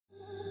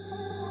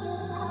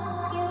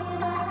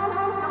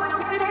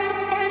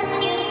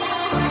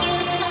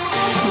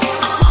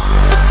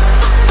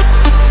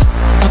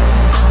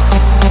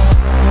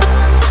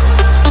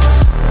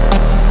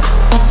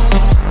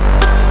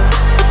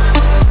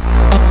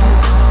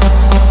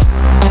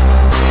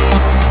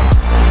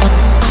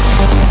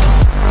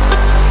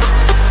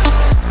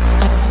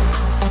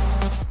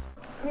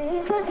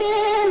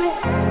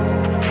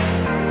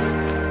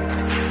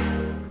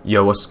Yo,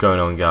 what's going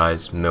on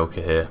guys,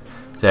 Milker here.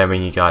 Today I'm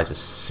bringing you guys a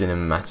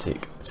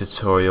cinematic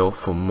tutorial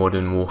for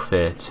Modern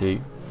Warfare 2.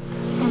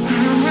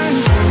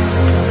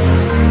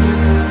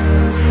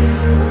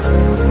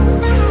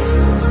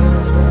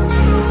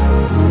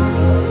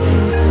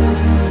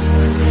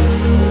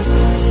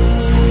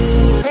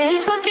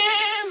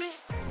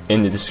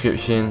 In the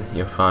description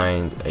you'll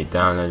find a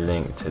download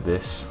link to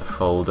this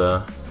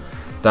folder.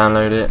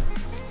 Download it,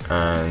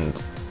 and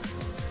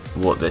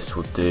what this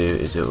will do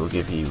is it will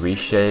give you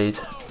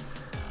reshade,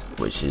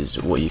 which is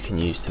what you can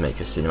use to make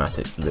your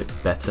cinematics look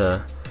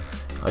better.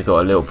 I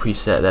got a little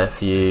preset there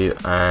for you,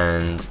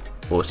 and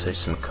also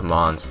some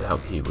commands to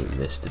help you with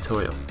this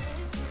tutorial.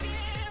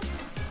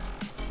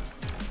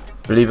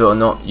 Believe it or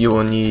not, you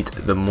will need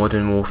the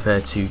Modern Warfare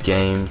 2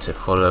 game to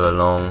follow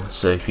along,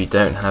 so if you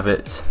don't have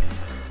it,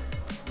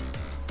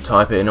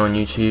 type it in on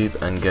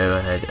YouTube and go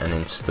ahead and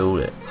install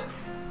it.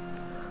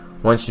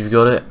 Once you've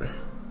got it,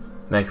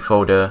 make a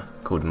folder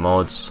called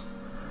mods.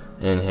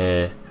 In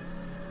here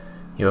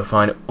you will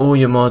find all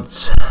your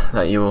mods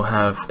that you will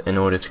have in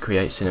order to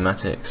create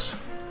cinematics.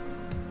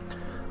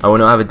 I will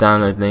not have a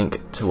download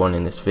link to one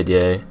in this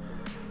video,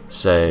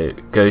 so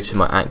go to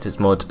my actors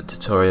mod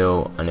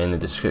tutorial, and in the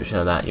description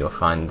of that you will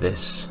find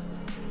this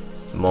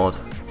mod.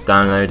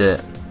 Download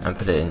it and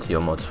put it into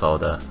your mods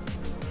folder.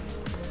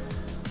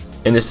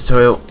 In this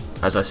tutorial,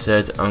 as I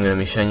said, I'm going to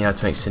be showing you how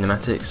to make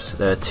cinematics.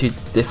 There are two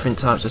different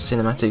types of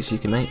cinematics you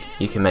can make.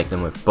 You can make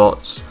them with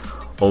bots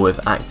or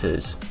with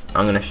actors.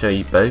 I'm going to show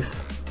you both.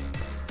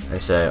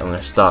 And so I'm going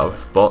to start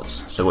with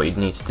bots. So what you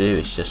need to do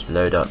is just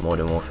load up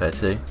Modern Warfare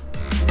 2.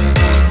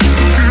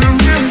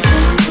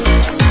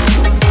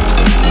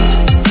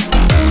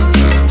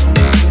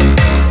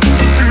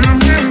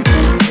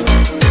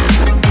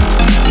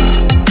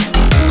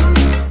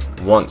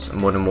 Once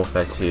Modern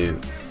Warfare 2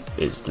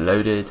 is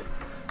loaded,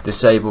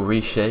 disable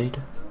reshade.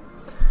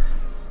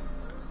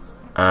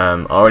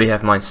 I already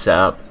have mine set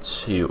up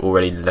to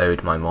already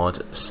load my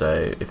mod,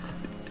 so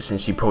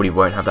since you probably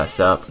won't have that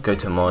set up, go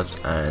to mods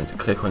and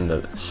click on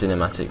the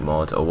cinematic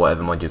mod or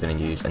whatever mod you're going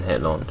to use and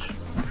hit launch.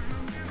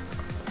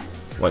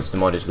 Once the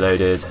mod is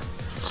loaded,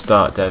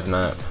 start dev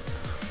map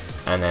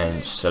and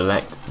then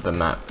select the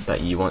map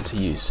that you want to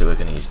use. So we're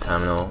going to use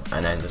terminal,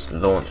 and then just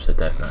launch the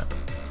dev map.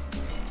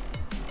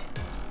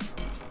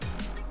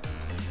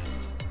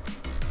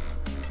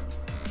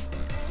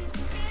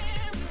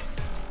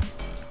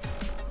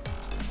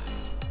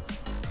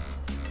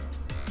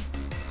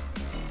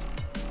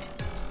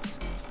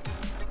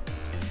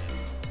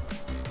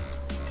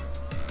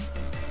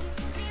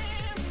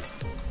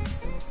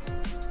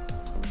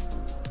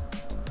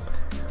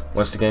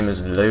 Once the game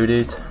is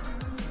loaded,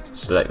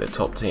 select the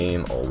top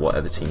team or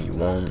whatever team you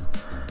want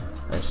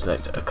and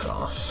select a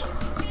class.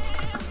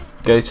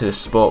 Go to the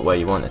spot where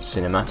you want a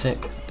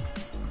cinematic.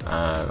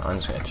 I'm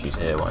just going to choose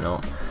here, why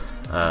not.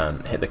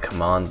 Hit the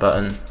command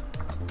button,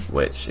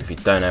 which if you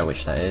don't know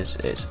which that is,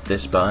 it's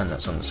this button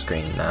that's on the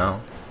screen now,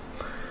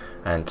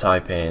 and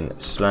type in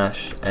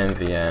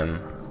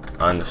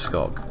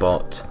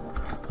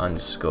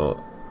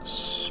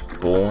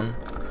 /mvm_bot_spawn,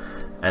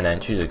 and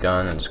then choose a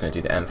gun. I'm just going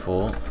to do the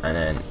M4, and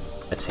then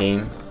a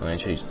team. I'm going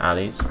to choose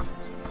allies,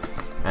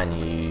 and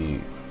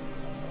you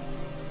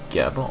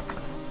get a bot.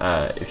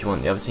 If you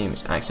want the other team,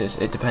 it's Axis.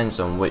 It depends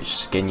on which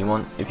skin you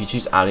want. If you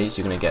choose allies,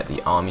 you're going to get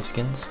the army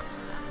skins,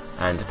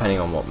 and depending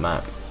on what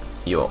map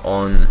you're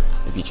on,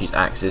 if you choose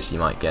Axis, you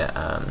might get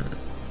a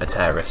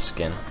terrorist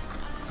skin.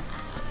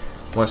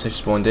 Once they've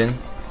spawned in,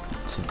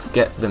 to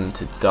get them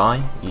to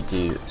die, you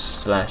do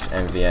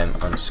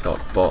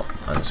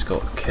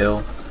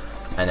 /mvm_bot_kill,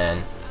 and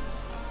then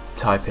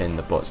type in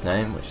the bot's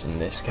name, which in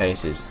this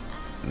case is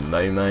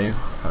Momo,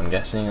 I'm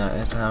guessing that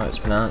is how it's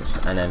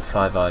pronounced, and then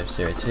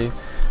 5502,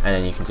 and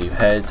then you can do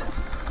head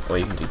or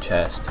you can do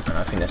chest, and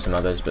I think there's some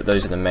others, but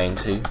those are the main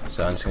two.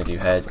 So I'm just going to do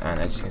head,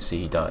 and as you can see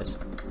he dies,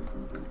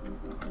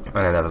 and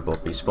another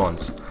bot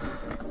respawns.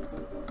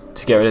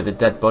 To get rid of the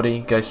dead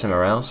body, go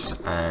somewhere else,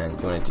 and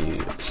you want to do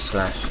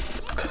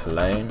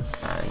 /clone,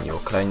 and you'll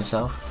clone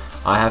yourself.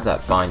 I have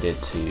that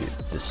binded to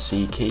the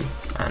C key,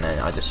 and then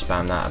I just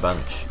spam that a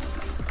bunch,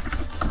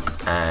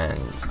 and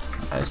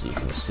as you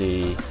can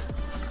see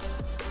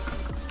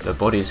the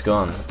body's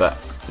gone, but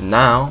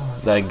now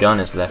their gun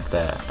is left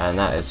there, and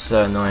that is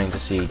so annoying to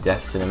see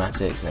death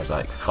cinematics and there's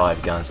like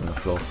 5 guns on the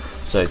floor.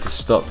 So to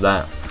stop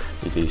that,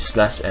 you do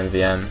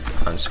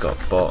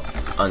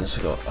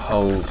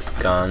 /mvm_bot_hold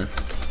gun,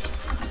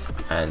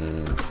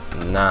 and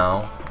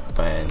now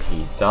when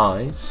he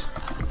dies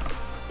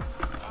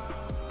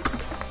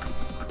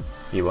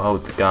you will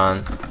hold the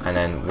gun, and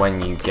then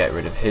when you get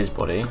rid of his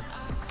body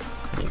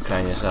and you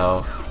clone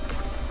yourself,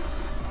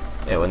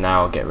 it will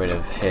now get rid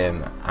of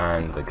him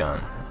and the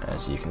gun.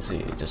 As you can see,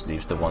 it just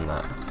leaves the one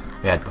that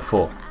we had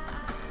before.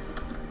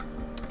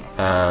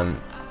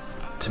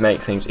 To make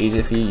things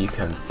easier for you, you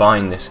can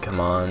bind this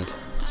command.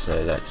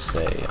 So let's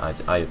say I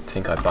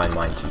think I bind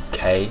mine to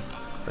K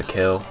for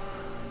kill,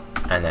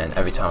 and then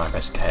every time I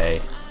press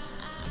K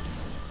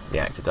the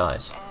actor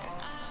dies.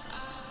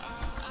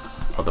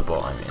 Or the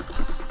bot, I mean.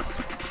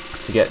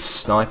 To get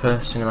sniper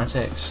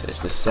cinematics,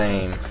 it's the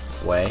same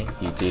way.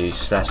 You do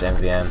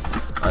 /mvm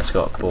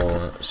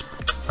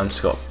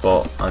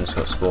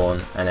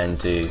 _bot_spawn and then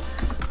do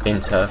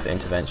interf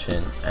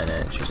intervention and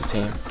then choose a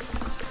team.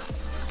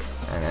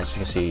 And as you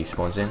can see, he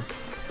spawns in,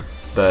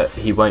 but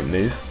he won't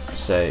move.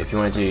 So if you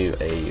want to do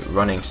a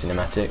running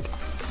cinematic,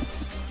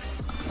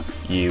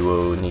 you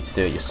will need to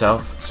do it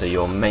yourself. So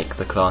you'll make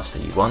the class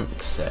that you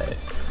want. So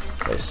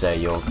let's say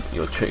your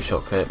trick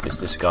shot clip is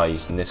this guy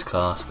using this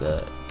class,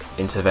 the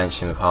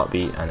intervention with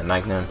heartbeat and a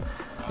magnum,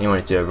 and you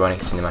want to do a running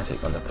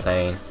cinematic on the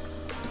plane.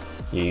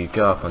 You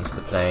go up onto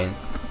the plane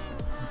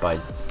by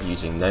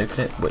using no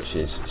clip, which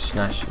is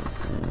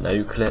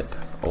 /no clip,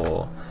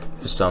 or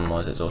for some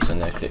mods it's also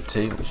no clip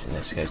 2, which in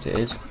this case it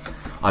is.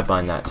 I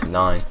bind that to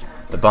 9.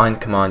 The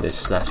bind command is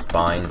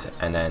 /bind,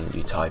 and then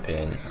you type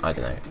in, I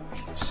don't know,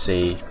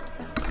 C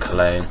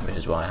clone, which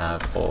is what I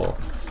have, or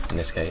in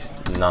this case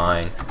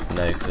 9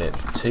 no clip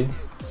 2,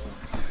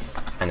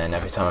 and then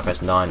every time I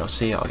press 9 or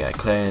C I'll get a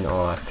clone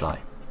or I fly.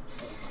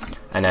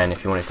 And then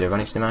if you want to do a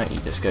running cinematic, you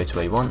just go to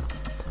where you want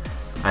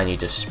and you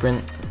just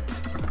sprint,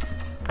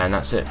 and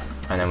that's it.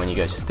 And then when you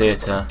go to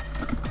theatre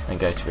and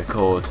go to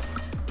record,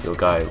 your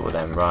guy will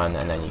then run,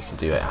 and then you can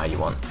do it how you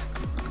want,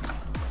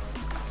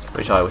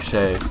 which I will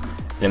show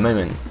in a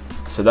moment.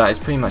 So that is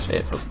pretty much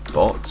it for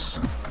bots.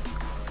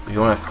 If you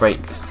want to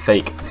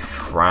fake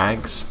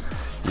frags,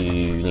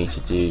 you need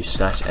to do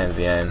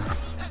 /mvm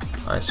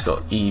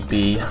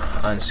 _eb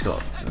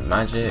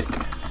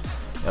 _magic.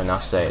 It'll now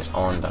say it's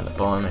on down the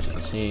bottom, as you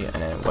can see, and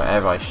then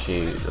wherever I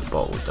shoot, the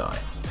bot will die.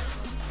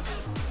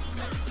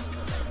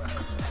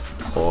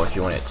 Or if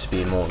you want it to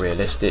be more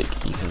realistic,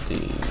 you can do,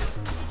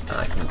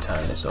 I can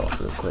turn this off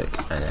real quick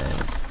and then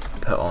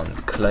put on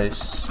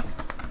close,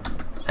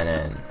 and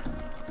then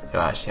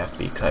you'll actually have to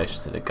be close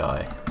to the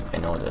guy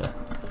in order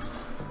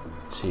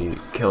to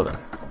kill them.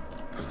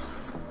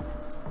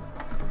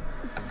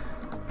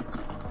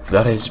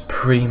 That is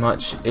pretty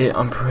much it,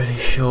 I'm pretty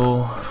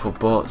sure, for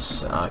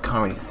bots. I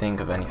can't really think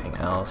of anything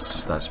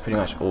else. That's pretty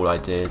much all I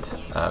did.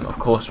 Of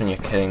course, when you're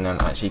killing them,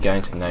 actually go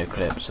into no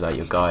clip so that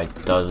your guy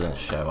doesn't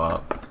show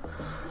up.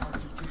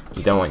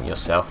 You don't want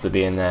yourself to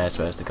be in there as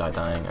well as the guy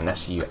dying,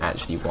 unless you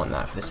actually want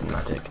that for the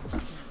cinematic.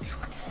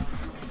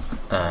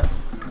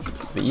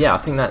 But yeah, I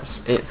think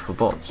that's it for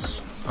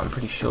bots. I'm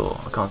pretty sure.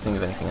 I can't think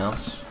of anything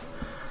else.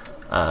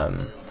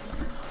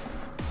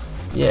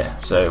 Yeah,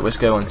 so let's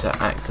go on to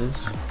actors.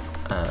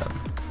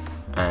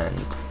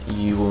 And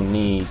you will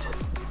need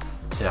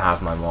to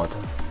have my mod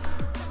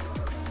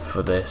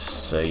for this,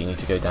 so you need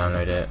to go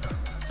download it,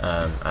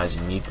 as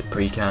you need the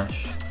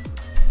pre-cache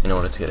in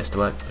order to get this to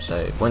work.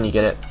 So when you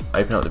get it,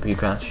 open up the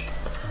pre-cache,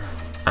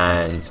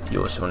 and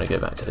you also want to go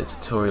back to the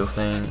tutorial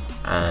thing,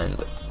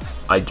 and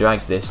I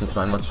dragged this into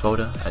my mods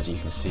folder. As you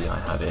can see, I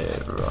have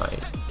it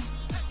right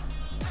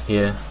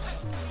here,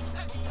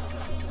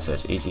 so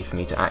it's easy for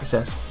me to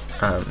access.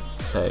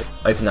 So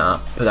open that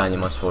up, put that in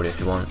your mods folder if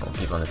you want, or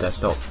keep it on the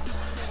desktop,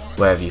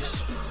 wherever you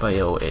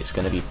feel it's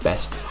going to be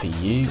best for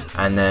you.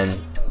 And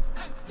then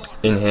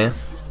in here,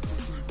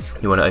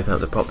 you want to open up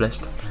the prop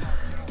list.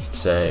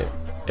 So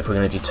if we're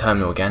going to do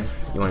terminal again,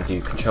 you want to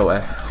do Control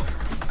F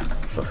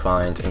for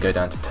find and go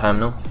down to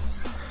terminal,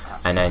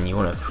 and then you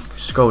want to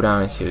scroll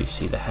down until you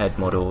see the head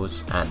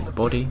models and the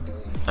body.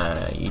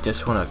 You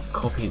just want to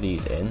copy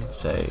these in.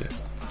 So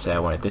say I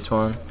wanted this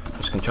one,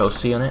 just Control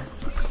C on it,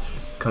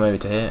 come over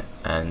to here,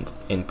 and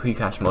in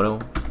pre-cache model,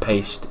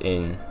 paste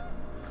in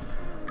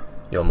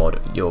your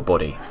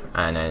body,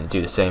 and then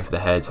do the same for the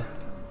head.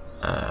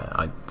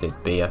 I did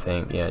B, I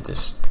think. Yeah,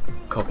 just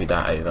copy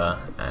that over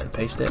and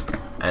paste it,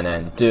 and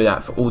then do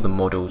that for all the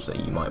models that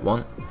you might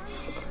want.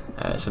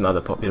 Some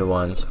other popular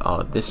ones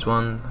are this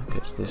one,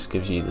 because this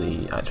gives you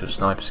the actual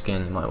sniper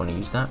skin. You might want to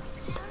use that,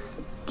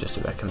 just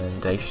a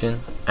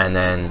recommendation. And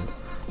then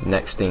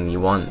next thing you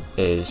want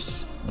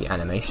is the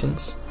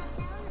animations.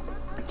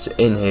 So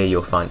in here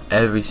you'll find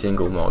every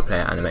single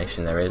multiplayer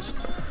animation there is,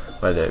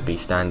 whether it be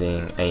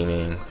standing,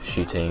 aiming,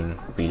 shooting,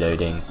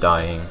 reloading,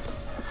 dying,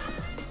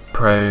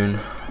 prone,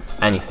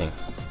 anything.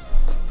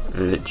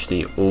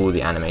 Literally all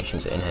the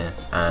animations are in here.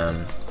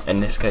 In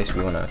this case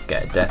we want to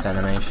get a death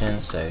animation,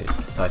 so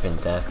type in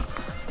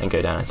death and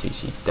go down until you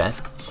see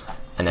death,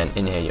 and then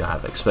in here you'll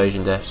have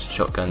explosion deaths,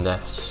 shotgun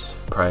deaths,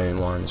 prone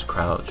ones,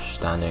 crouch,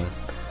 standing,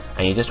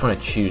 and you just want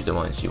to choose the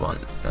ones you want.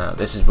 Now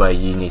this is where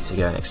you need to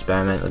go and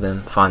experiment with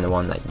them, find the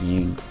one that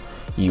you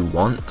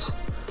want.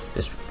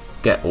 Just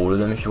get all of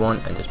them if you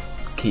want, and just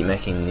keep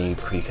making new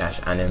pre-cache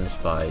anims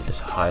by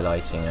just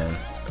highlighting them.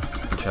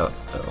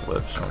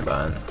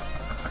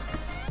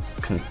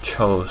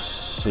 Control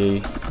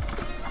C,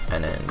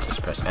 and then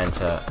just press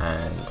enter,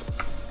 and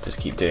just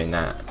keep doing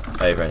that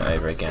over and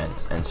over again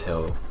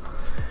until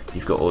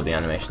you've got all the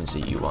animations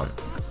that you want.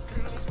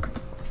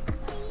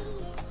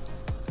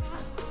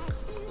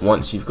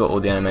 Once you've got all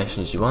the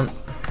animations you want,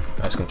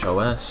 press Control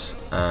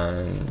S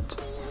and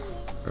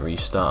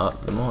restart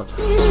up the mod.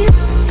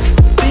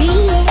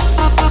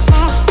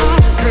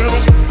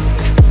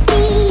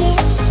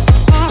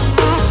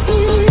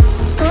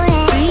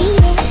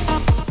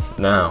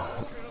 Now,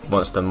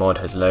 once the mod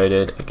has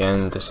loaded,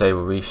 again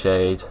disable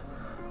reshade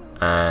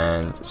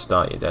and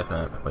start your dev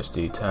map. Let's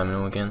do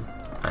terminal again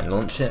and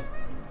launch it.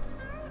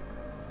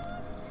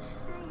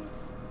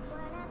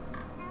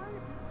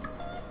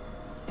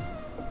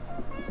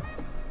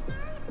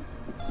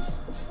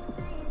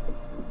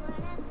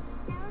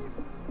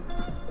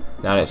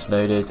 Now that it's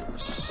loaded,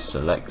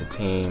 select a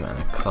team and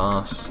a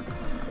class,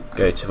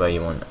 go to where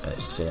you want a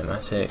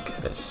cinematic.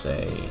 Let's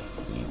say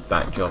you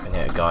backdrop and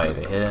hit a guy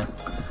over here.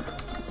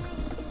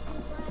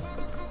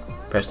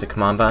 Press the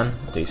command button,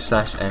 do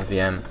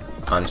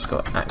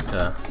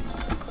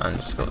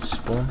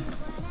 /nvm_actor_spawn.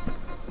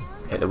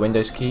 Hit the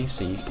Windows key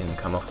so you can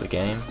come off the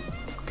game.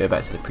 Go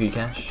back to the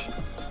pre-cache.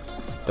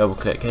 Double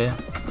click here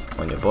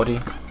on your body.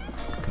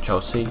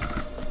 Control C,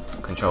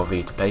 Control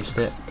V to paste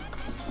it.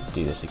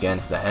 Do this again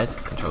for the head.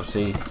 Control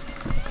C,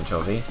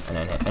 Control V, and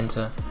then hit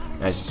enter.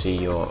 And as you see,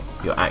 your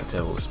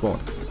actor will spawn.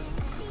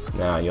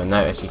 Now you'll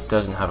notice he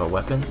doesn't have a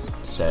weapon,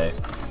 so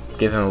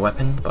give him a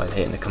weapon by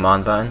hitting the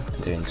command button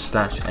and doing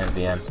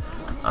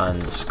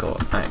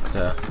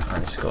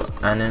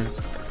 /nvm_actor_anim.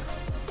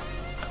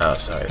 Oh,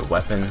 sorry,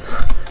 weapon.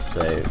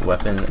 So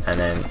weapon, and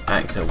then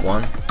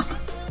actor1,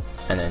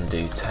 and then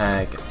do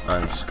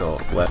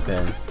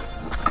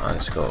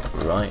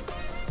tag_weapon_right,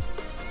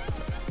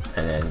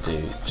 and then do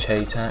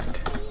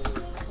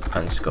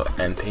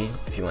chatac_mp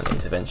if you want the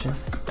intervention,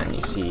 and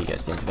you see he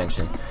gets the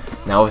intervention.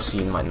 Now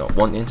obviously you might not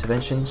want the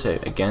intervention, so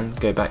again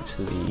go back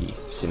to the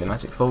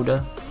cinematic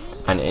folder,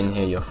 and in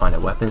here you'll find a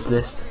weapons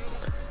list.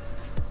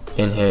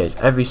 In here is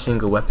every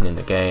single weapon in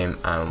the game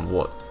and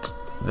what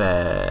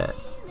their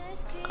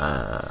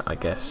I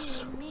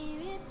guess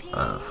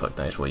fuck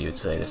knows what you would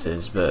say this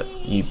is, but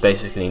you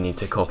basically need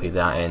to copy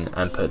that in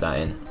and put that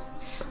in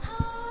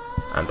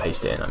and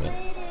paste it in, I mean.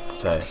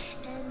 So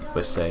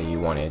let's say you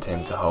wanted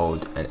him to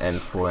hold an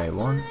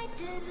M4A1,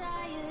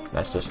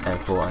 that's just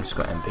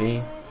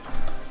M4_MP.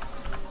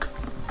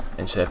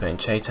 Instead of putting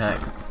chatac,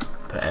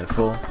 put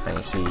M4, and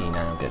you see he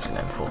now gets an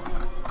M4.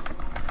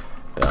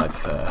 But I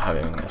prefer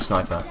having a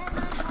sniper.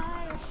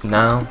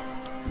 Now,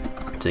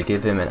 to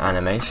give him an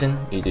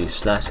animation, you do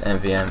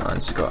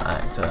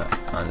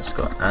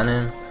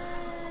 /nvm_actor_anim.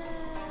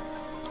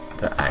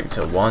 Put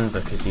actor1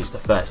 because he's the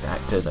first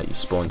actor that you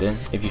spawned in.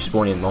 If you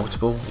spawn in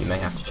multiple, you may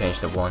have to change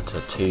the 1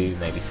 to 2,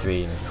 maybe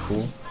 3, maybe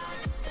 4,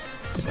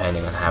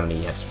 depending on how many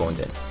you have spawned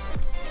in.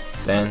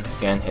 Then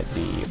again hit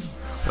the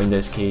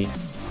Windows key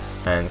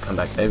and come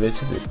back over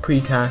to the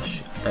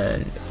pre-cache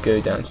and go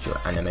down to your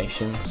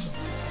animations,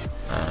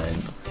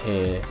 and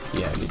here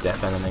you have your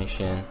death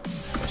animation.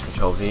 Press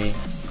Control V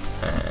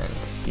and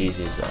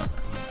easy as that.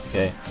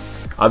 Okay,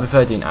 I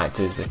prefer doing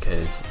actors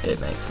because it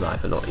makes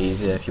life a lot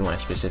easier if you want a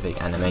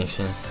specific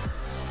animation.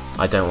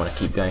 I don't want to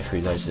keep going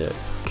through loads of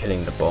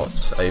killing the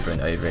bots over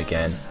and over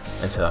again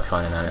until I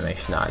find an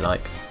animation that I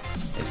like.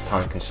 It's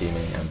time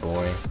consuming and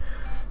boring,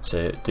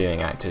 so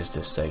doing actors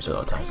just saves a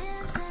lot of time.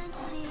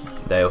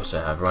 They also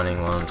have running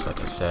ones,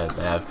 like I said.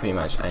 They have pretty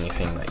much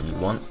anything that you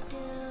want.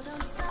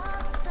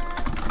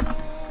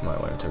 You might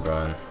want them to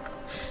run.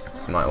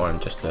 You might want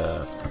them just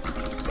to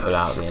pull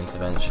out the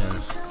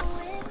interventions.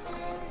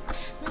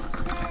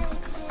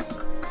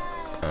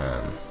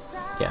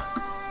 Yeah.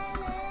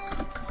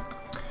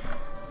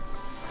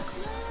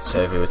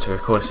 So if we were to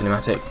record a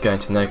cinematic, go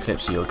into no clip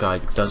so your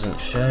guide doesn't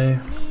show,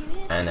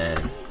 and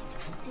then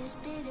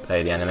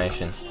play the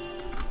animation.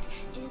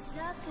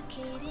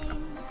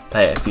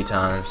 Play it a few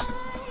times,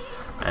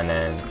 and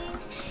then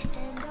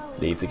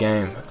leave the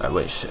game,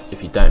 which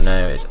if you don't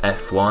know is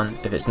F1.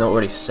 If it's not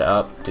already set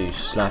up, do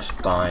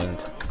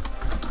 /bind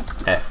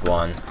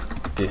F1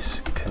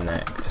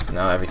 disconnect.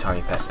 Now every time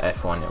you press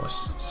F1 it will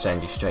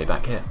send you straight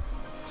back here.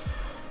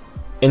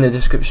 In the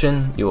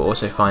description you'll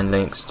also find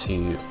links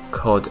to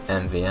COD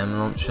MVM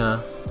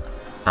launcher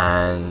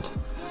and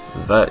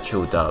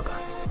Virtual Dub.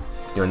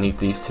 You'll need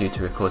these two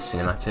to record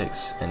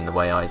cinematics in the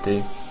way I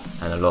do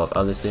and a lot of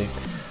others do.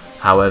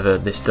 However,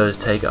 this does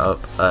take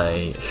up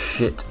a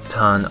shit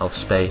ton of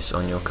space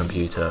on your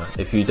computer.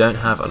 If you don't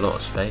have a lot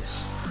of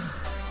space,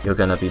 you're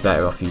going to be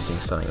better off using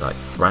something like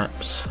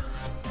Fraps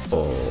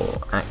or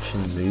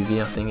Action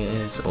Movie, I think it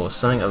is, or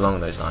something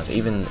along those lines.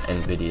 Even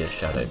Nvidia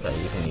Shadowplay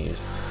you can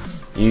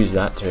use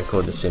that to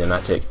record the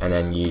cinematic, and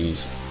then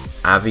use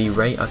AVI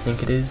rate, I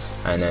think it is,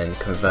 and then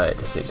convert it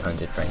to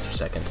 600 frames per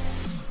second.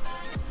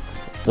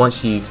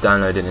 Once you've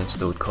downloaded and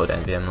installed COD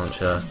MVM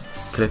launcher,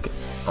 click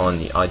on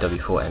the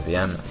IW4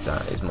 MVM,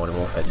 that is Modern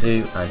Warfare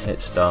 2, and hit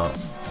start.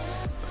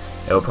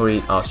 It will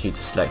probably ask you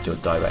to select your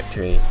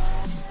directory.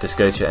 Just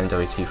go to your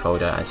MW2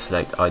 folder and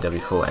select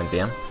IW4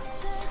 MVM,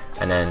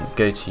 and then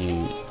go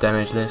to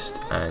demos list,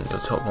 and your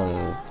top one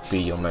will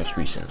be your most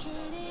recent.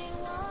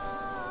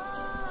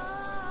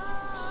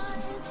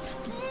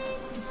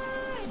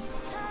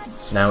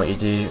 Now what you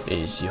do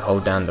is you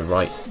hold down the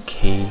right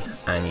key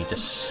and you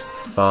just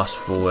fast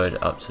forward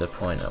up to the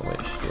point at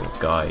which your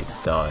guide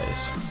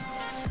dies.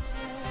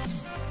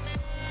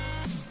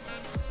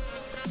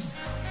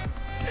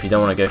 If you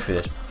don't want to go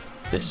through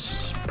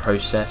this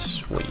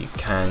process, what you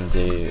can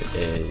do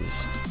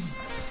is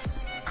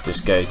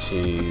just go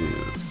to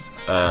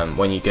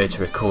when you go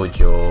to record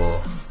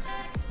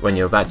when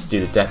you're about to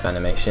do the death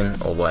animation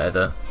or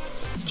whatever,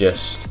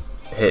 just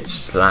hit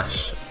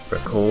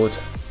 /record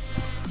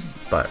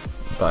by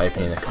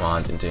opening the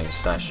command and doing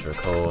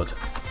 /record,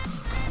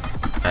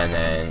 and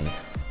then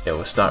it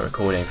will start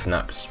recording from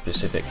that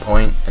specific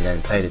point, and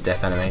then play the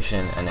death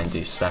animation, and then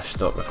do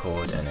 /stop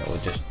record, and it will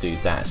just do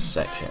that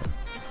section.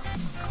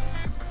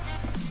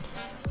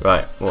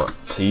 Right,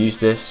 to use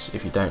this,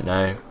 if you don't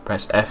know,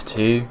 press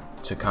F2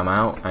 to come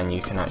out, and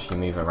you can actually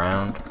move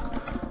around.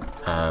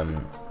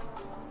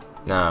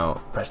 Now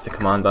press the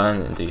command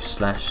button and do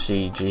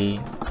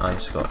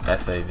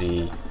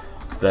 /CG_FOV30.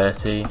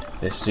 This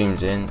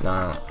zooms in.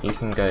 Now you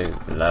can go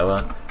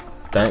lower.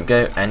 Don't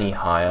go any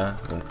higher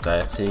than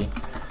 30,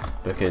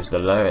 because the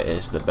lower it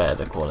is, the better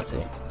the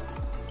quality.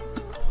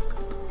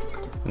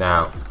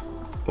 Now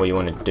what you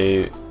want to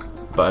do,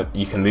 but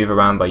you can move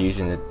around by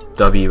using the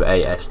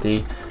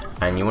WASD,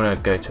 and you want to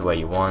go to where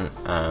you want.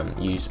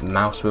 Use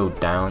mouse wheel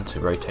down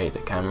to rotate the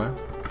camera.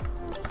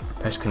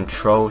 Press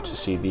Control to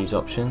see these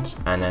options,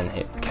 and then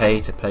hit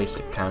K to place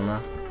the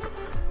camera.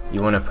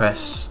 You want to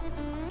press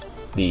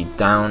the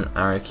down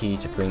arrow key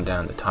to bring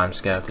down the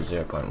timescale to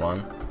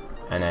 0.1,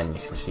 and then you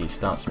can see it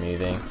starts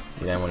moving.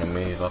 You then want to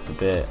move up a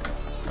bit,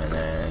 and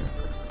then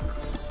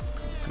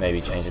maybe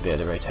change a bit of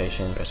the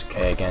rotation. Press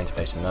K again to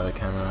place another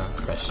camera.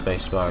 Press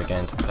spacebar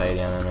again to play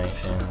the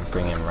animation.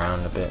 Bring him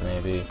round a bit,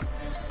 maybe.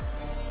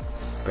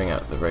 Bring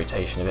up the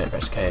rotation a bit.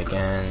 Press K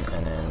again,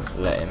 and then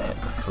let him hit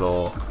the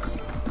floor.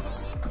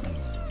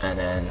 And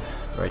then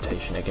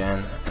rotation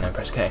again, and then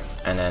press K.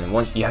 And then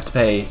once you have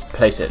to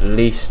place at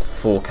least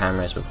 4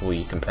 cameras before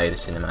you can play the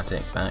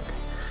cinematic back.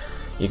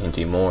 You can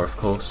do more, of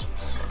course.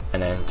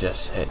 And then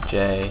just hit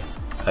J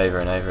over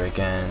and over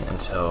again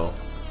until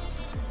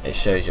it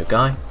shows your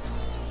guy,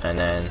 and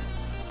then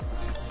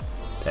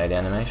play the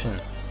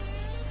animation.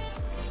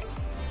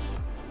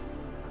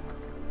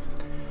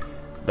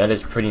 That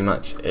is pretty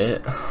much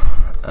it.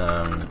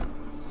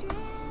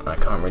 I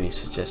can't really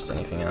suggest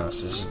anything else.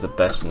 This is the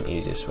best and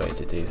easiest way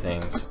to do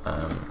things.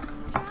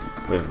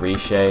 With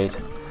reshade,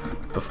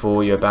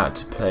 before you're about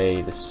to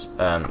play this,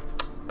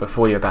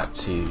 before you're about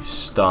to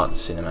start the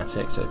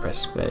cinematic, so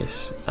press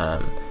space,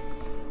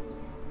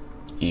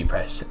 you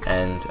press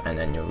end, and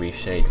then your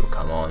reshade will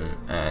come on,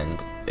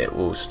 and it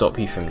will stop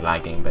you from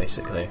lagging,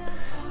 basically.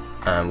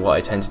 What I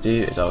tend to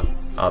do is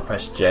I'll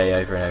press J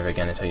over and over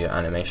again until your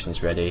animation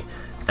is ready,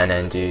 and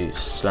then do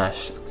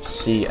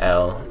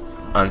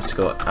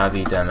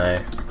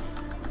 /CL_AVIDemo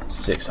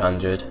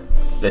 600.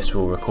 This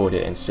will record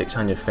it in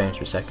 600 frames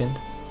per second.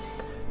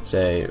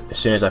 So as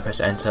soon as I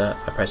press enter,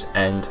 I press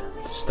end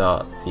to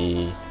start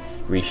the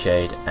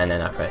reshade, and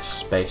then I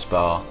press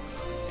spacebar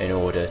in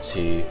order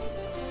to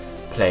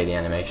play the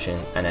animation,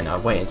 and then I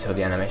wait until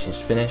the animation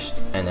is finished,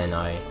 and then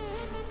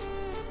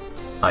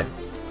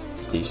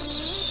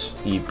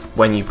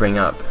when you bring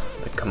up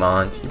the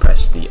command, you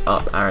press the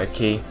up arrow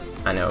key,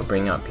 and it will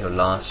bring up your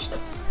last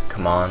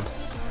command,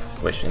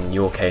 which in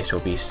your case will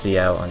be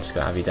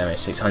CL_AVIDemo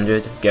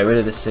 600. Get rid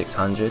of the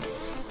 600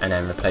 and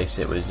then replace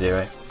it with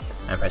 0,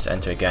 and press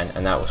enter again,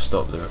 and that will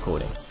stop the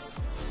recording.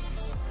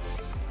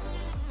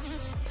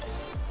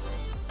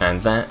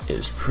 And that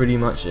is pretty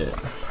much it,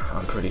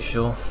 I'm pretty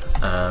sure.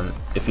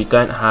 If you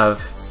don't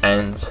have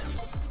end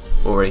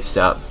already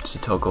set up to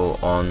toggle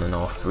on and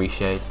off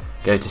reshade,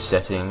 go to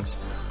settings,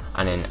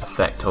 and in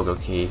effect toggle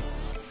key,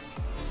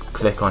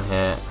 click on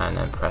here, and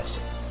then press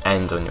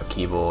end on your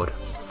keyboard,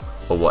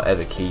 or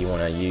whatever key you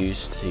want to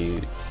use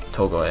to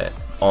toggle it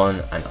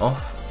on and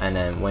off. And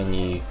then when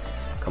you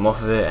come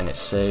off of it and it's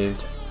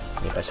saved,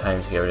 you press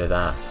home to get rid of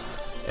that,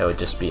 it will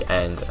just be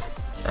end,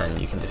 and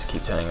you can just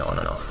keep turning it on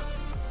and off.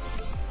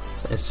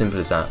 As simple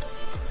as that.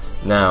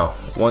 Now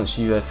once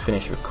you have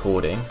finished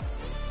recording,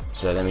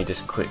 so let me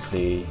just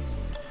quickly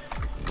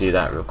do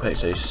that real quick.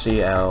 So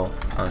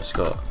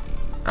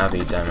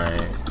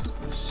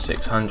CL_AVIDemo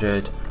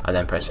 600, I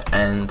then press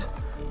end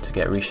to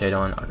get reshade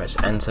on, I press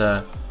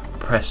enter,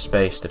 press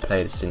space to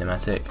play the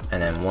cinematic,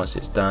 and then once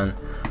it's done,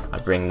 I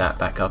bring that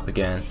back up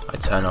again, I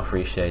turn off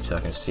reshade so I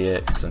can see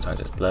it,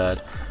 sometimes it's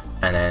blurred,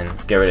 and then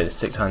get rid of the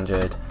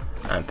 600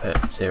 and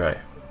put 0.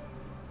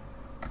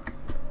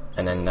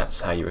 And then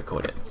that's how you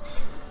record it.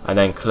 I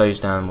then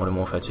close down Modern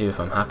Warfare 2 if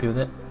I'm happy with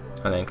it,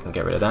 and then can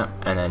get rid of that,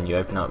 and then you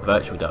open up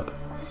Virtual Dub.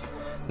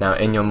 Now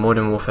in your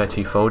Modern Warfare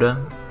 2 folder,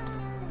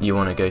 you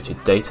want to go to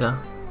Data,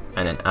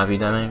 and then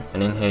AVIDemo,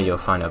 and in here you'll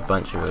find a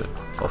bunch of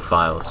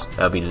files.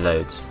 There'll be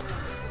loads.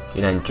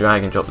 You then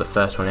drag and drop the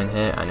first one in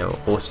here, and it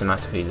will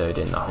automatically load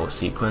in the whole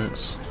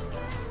sequence.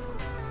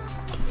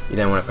 You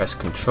then want to press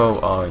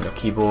Ctrl R on your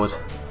keyboard,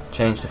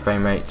 change the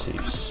frame rate to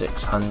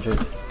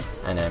 600,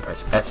 and then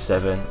press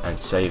F7 and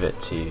save it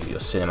to your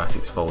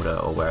cinematics folder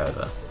or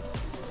wherever.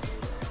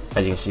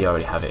 As you can see, I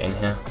already have it in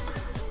here,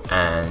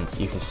 and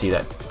you can see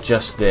that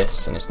just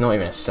this, and it's not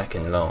even a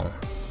second long,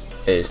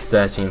 is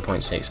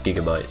 13.6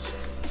 gigabytes.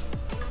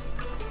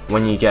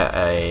 When you get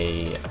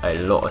a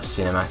lot of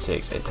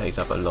cinematics, it takes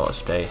up a lot of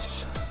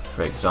space.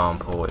 For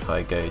example, if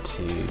I go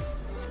to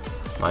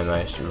my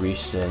most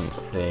recent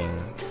thing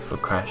for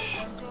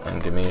Crash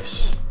and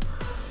Gamoose.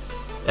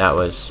 That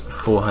was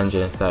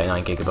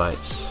 439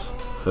 gigabytes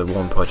for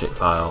one project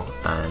file,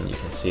 and you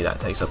can see that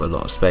takes up a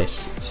lot of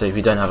space. So if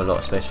you don't have a lot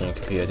of space on your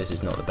computer, this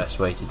is not the best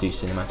way to do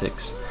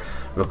cinematics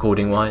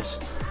recording wise.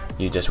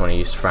 You just want to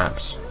use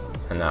fraps,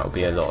 and that will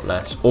be a lot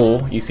less.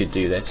 Or you could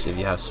do this if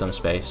you have some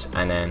space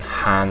and then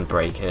hand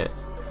break it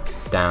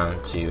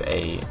down to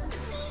a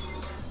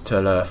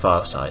lower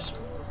file size.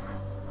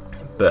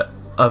 But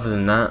other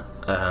than that,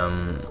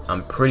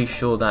 I'm pretty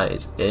sure that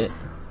is it.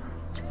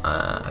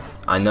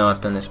 I know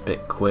I've done this a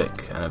bit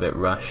quick and a bit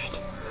rushed,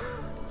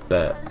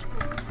 but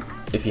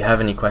if you have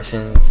any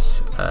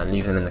questions,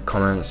 leave them in the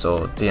comments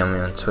or DM me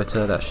on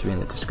Twitter. That should be in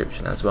the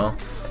description as well.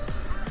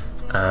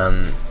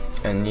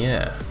 And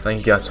yeah, thank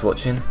you guys for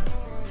watching.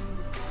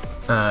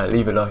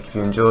 Leave a like if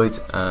you enjoyed.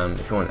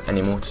 If you want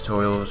any more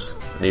tutorials,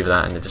 leave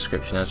that in the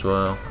description as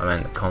well, or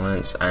in the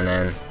comments. And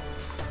then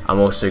I'm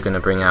also going to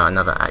bring out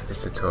another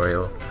actors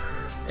tutorial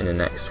in the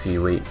next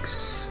few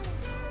weeks,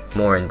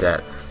 more in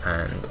depth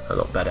and a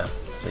lot better,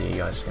 so you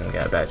guys can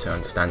get a better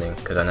understanding,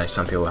 because I know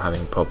some people are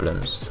having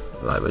problems,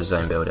 like with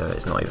Zone Builder,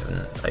 it's not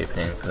even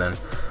opening for them.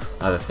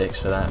 I have a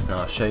fix for that and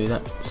I'll show you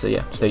that. So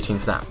yeah, stay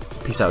tuned for that.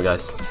 Peace out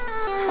guys.